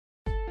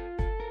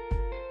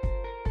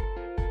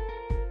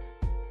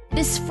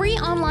This free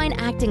online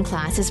acting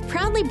class is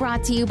proudly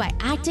brought to you by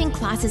Acting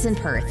Classes in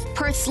Perth,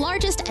 Perth's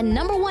largest and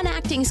 #1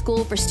 acting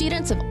school for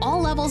students of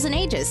all levels and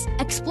ages.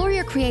 Explore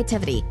your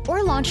creativity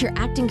or launch your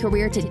acting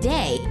career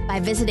today by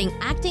visiting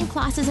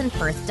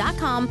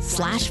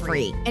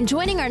actingclassesinperth.com/free and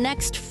joining our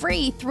next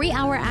free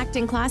 3-hour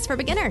acting class for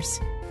beginners.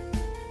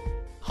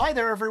 Hi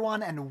there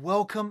everyone and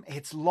welcome.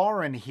 It's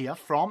Lauren here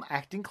from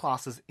Acting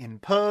Classes in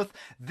Perth.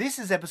 This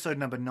is episode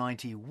number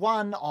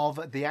 91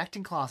 of the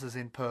Acting Classes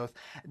in Perth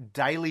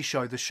Daily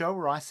Show, the show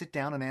where I sit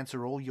down and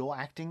answer all your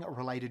acting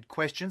related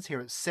questions here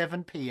at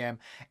 7 p.m.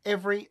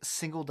 every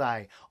single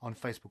day on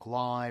Facebook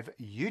Live,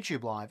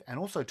 YouTube Live and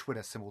also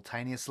Twitter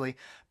simultaneously.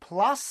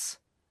 Plus,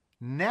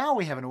 now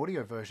we have an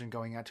audio version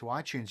going out to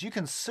iTunes. You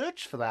can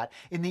search for that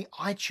in the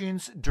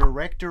iTunes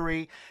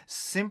directory.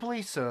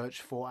 Simply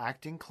search for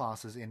Acting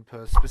Classes in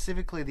Perth,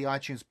 specifically the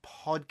iTunes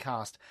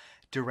podcast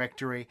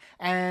directory.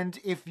 And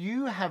if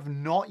you have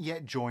not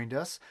yet joined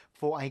us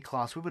for a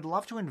class, we would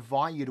love to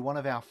invite you to one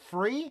of our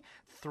free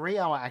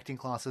 3-hour acting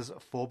classes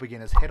for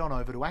beginners. Head on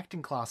over to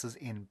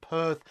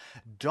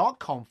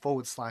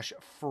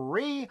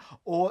actingclassesinperth.com/free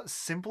or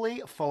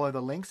simply follow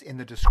the links in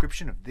the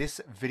description of this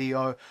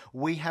video.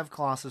 We have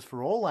classes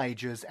for all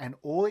ages and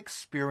all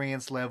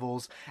experience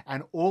levels,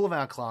 and all of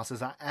our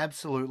classes are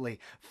absolutely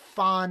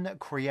fun,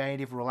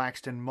 creative,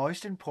 relaxed, and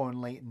most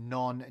importantly,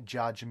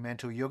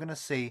 non-judgmental. You're going to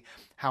see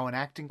how an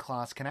acting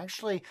class can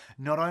actually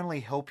not only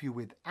help you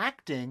with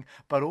acting,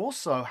 but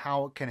also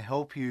how it can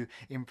help you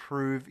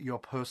improve your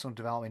personal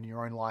development in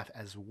your own life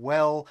as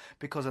well,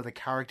 because of the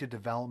character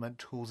development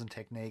tools and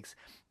techniques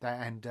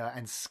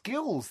and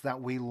skills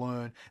that we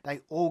learn.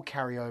 They all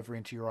carry over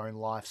into your own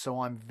life.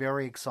 So I'm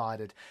very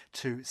excited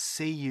to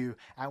see you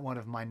at one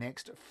of my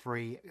next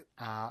free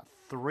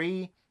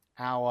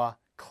 3-hour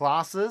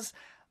classes.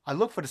 I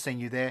look forward to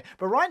seeing you there.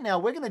 But right now,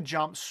 we're going to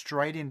jump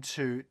straight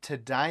into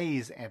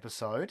today's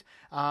episode.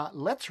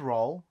 Let's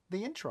roll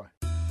the intro.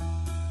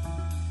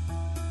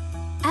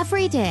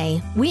 Every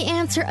day, we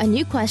answer a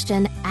new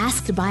question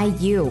asked by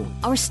you,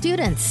 our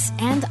students,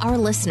 and our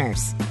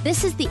listeners.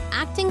 This is the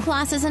Acting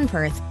Classes in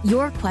Perth,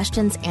 Your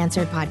Questions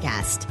Answered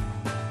podcast.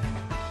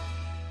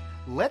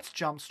 Let's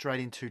jump straight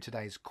into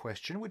today's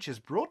question, which is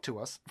brought to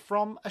us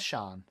from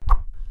Ashan.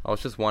 I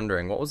was just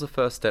wondering, what was the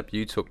first step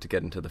you took to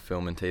get into the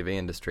film and TV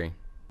industry?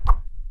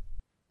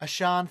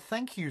 Ashan,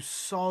 thank you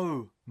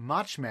so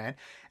much, man.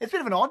 It's a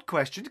bit of an odd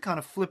question to kind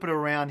of flip it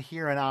around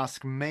here and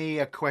ask me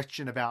a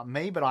question about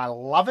me, but I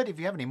love it. If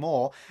you have any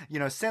more,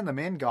 send them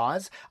in,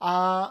 guys.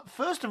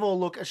 First of all,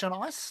 look, Ashan,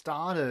 I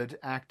started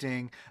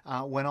acting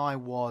when I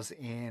was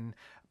in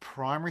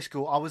primary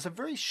school. I was a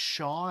very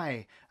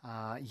shy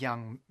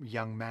young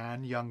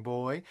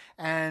boy,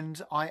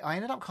 and I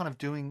ended up kind of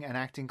doing an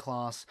acting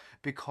class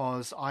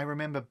because I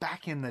remember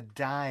back in the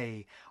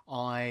day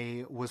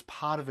I was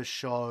part of a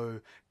show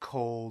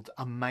called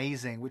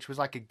Amazing, which was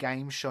like a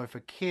game show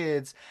for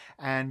kids,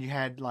 and you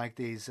had like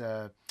these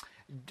a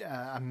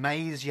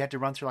maze. You had to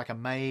run through like a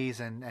maze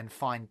and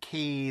find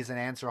keys and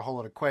answer a whole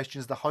lot of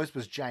questions. The host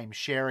was James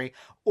Sherry,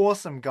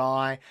 awesome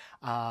guy,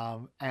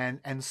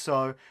 and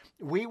so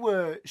we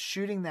were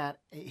shooting that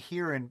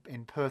here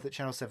in Perth at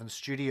Channel 7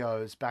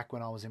 Studios back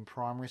when I was in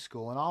primary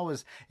school, and I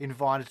was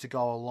invited to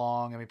go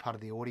along and be part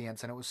of the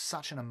audience, and it was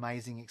such an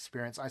amazing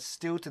experience. I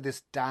still to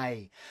this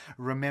day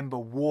remember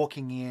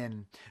walking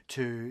in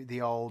to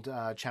the old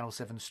Channel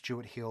 7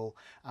 Stuart Hill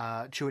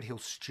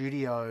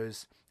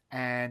Studios.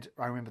 And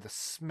I remember the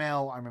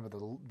smell, I remember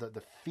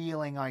the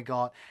feeling I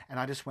got, and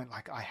I just went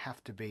like, I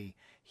have to be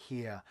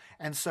here.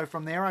 And so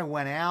from there I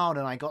went out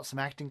and I got some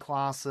acting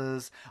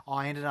classes.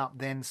 I ended up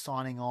then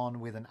signing on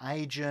with an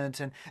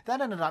agent, and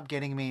that ended up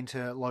getting me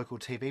into local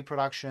TV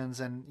productions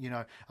and,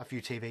 a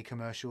few TV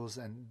commercials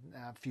and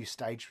a few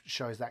stage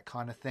shows, that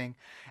kind of thing.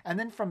 And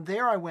then from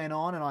there I went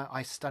on and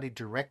I studied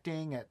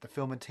directing at the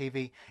Film and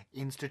TV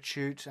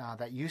Institute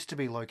that used to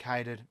be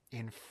located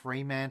in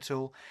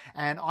Fremantle.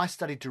 And I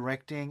studied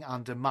directing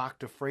under Mark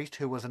de Vriest,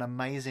 who was an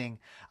amazing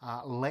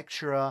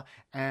lecturer,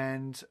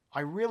 and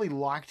I really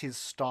liked his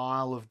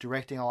style of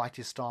directing. I liked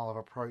his style of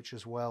approach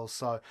as well.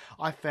 So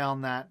I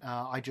found that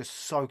I just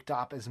soaked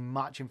up as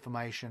much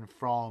information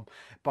from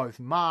both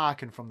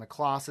Mark and from the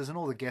classes and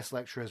all the guest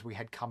lecturers we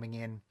had coming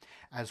in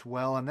as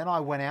well. And then I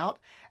went out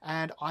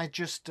and I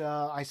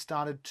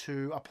started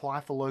to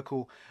apply for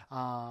local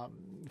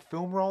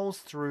film roles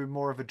through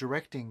more of a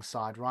directing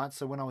side, right?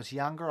 So when I was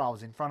younger, I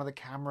was in front of the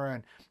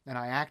camera and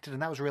I acted,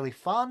 and that was really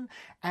fun.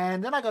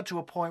 And then I got to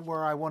a point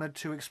where I wanted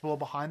to explore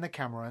behind the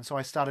camera, and so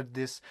I started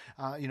this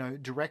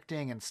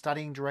directing and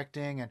studying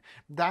directing. And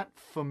that,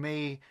 for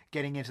me,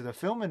 getting into the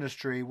film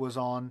industry was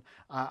on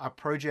a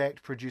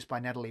project produced by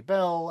Natalie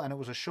Bell, and it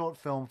was a short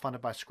film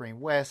funded by Screen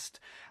West.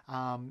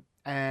 And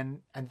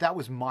that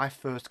was my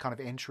first kind of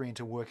entry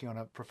into working on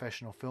a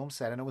professional film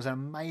set, and it was an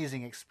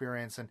amazing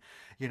experience. And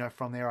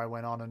from there I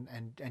went on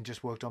and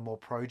just worked on more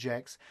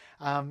projects.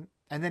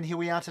 And then here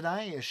we are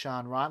today,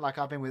 Ashan, right? Like,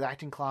 I've been with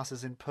Acting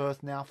Classes in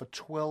Perth now for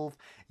 12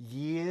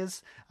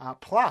 years,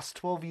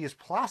 12 years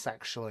plus,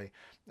 actually.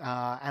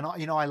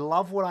 And I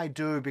love what I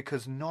do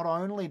because not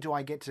only do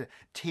I get to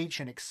teach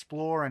and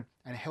explore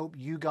and help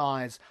you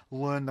guys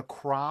learn the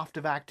craft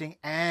of acting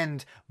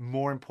and,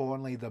 more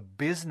importantly, the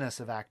business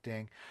of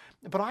acting,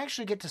 but I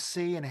actually get to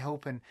see and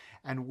help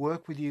and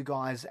work with you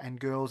guys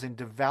and girls in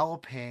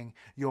developing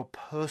your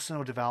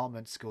personal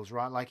development skills,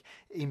 right? Like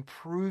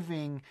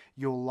improving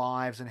your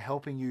lives and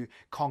helping you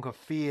conquer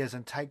fears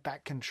and take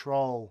back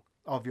control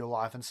of your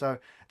life. And so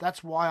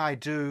that's why I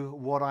do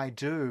what I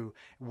do.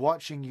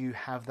 Watching you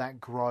have that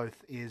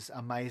growth is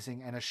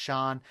amazing. And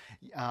Ashan,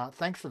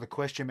 thanks for the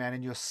question, man.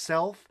 And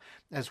yourself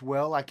as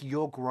well, like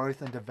your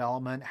growth and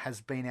development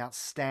has been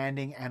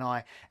outstanding. And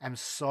I am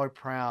so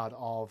proud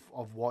of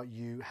what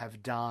you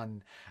have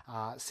done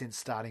since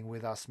starting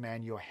with us,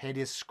 man. Your head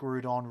is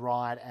screwed on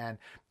right, and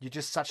you're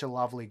just such a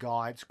lovely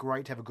guy. It's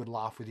great to have a good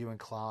laugh with you in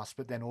class,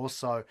 but then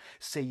also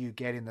see you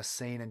get in the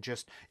scene and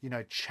just,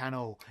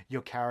 channel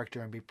your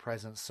character and be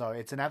present. So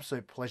it's an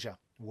absolute pleasure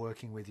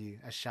working with you,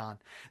 Ashan.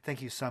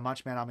 Thank you so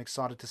much, man. I'm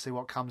excited to see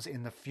what comes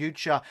in the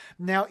future.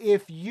 Now,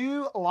 if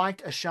you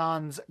liked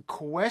Ashan's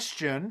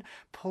question,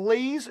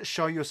 please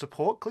show your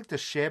support. Click the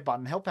share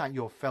button. Help out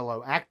your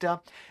fellow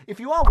actor. If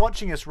you are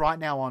watching us right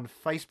now on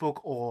Facebook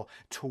or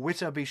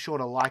Twitter, be sure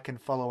to like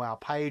and follow our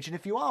page. And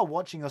if you are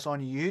watching us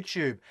on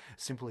YouTube,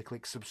 simply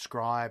click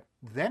subscribe.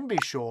 Then be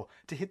sure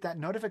to hit that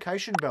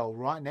notification bell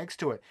right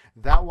next to it.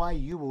 That way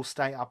you will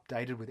stay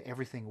updated with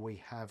everything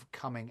we have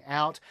coming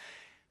out.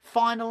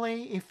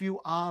 Finally, if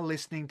you are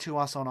listening to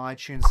us on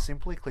iTunes,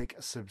 simply click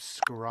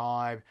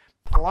subscribe.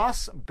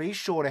 Plus, be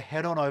sure to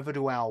head on over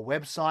to our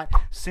website.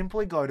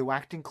 Simply go to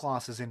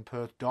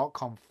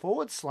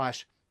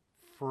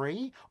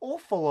actingclassesinperth.com/free or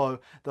follow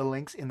the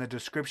links in the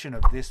description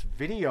of this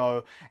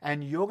video,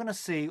 and you're going to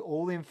see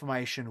all the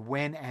information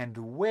when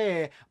and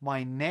where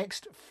my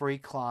next free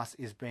class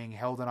is being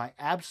held, and I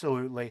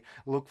absolutely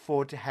look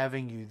forward to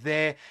having you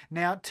there.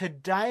 Now,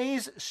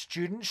 today's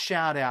student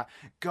shout out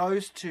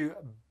goes to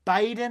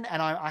Baden,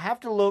 and I have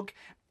to look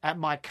at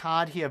my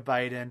card here,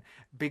 Baden,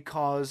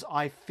 because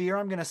I fear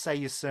I'm going to say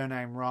your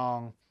surname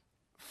wrong.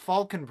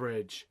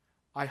 Falconbridge.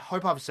 I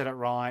hope I've said it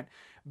right.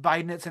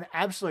 Baden, it's an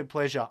absolute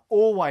pleasure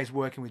always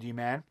working with you,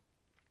 man.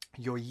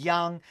 You're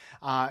young,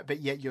 but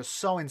yet you're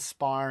so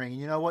inspiring.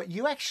 You know what?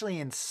 You actually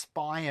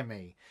inspire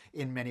me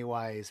in many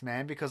ways,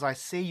 man, because I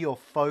see your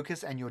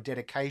focus and your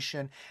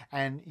dedication,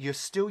 and you're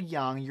still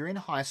young, you're in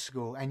high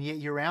school, and yet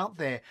you're out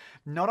there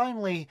not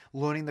only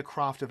learning the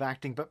craft of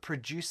acting, but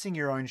producing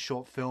your own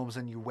short films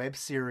and your web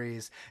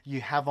series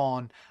you have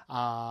on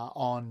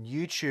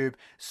YouTube.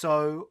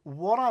 So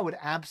what I would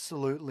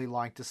absolutely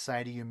like to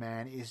say to you,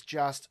 man, is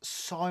just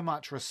so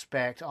much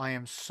respect. I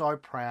am so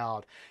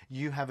proud.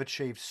 You have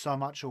achieved so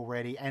much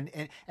already. And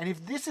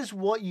if this is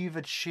what you've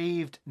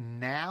achieved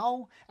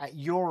now at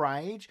your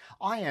age,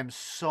 I am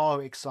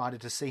so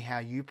excited to see how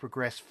you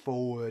progress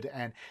forward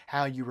and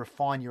how you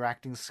refine your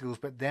acting skills,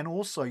 but then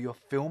also your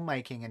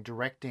filmmaking and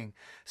directing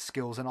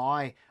skills. And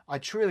I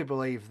truly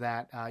believe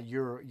that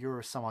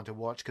you're someone to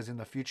watch, because in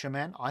the future,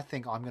 man, I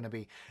think I'm going to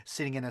be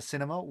sitting in a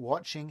cinema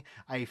watching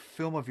a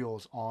film of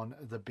yours on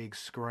the big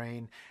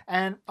screen.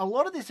 And a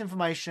lot of this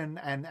information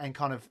and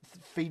kind of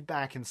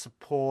feedback and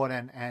support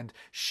and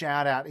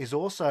shout out is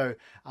also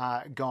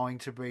going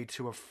to be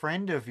to a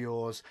friend of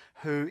yours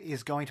who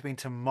is going to be in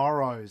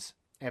tomorrow's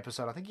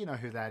episode. I think you know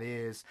who that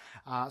is.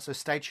 So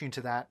stay tuned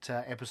to that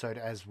episode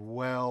as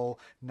well.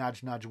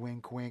 Nudge, nudge,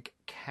 wink, wink.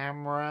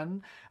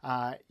 Cameron,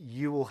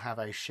 you will have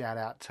a shout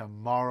out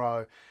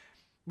tomorrow.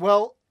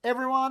 Well,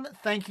 everyone,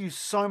 thank you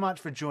so much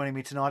for joining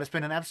me tonight. It's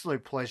been an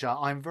absolute pleasure.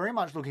 I'm very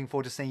much looking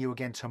forward to seeing you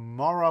again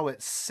tomorrow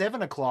at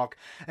 7 o'clock.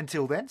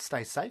 Until then,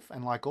 stay safe,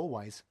 and like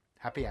always,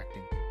 happy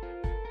acting.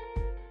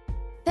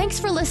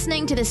 Thanks for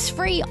listening to this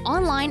free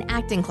online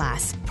acting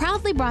class,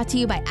 proudly brought to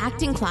you by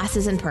Acting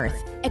Classes in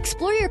Perth.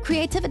 Explore your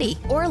creativity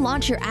or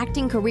launch your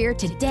acting career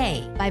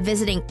today by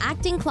visiting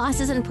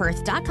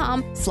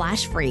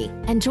actingclassesinperth.com/free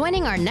and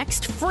joining our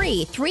next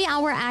free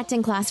 3-hour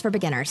acting class for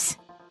beginners.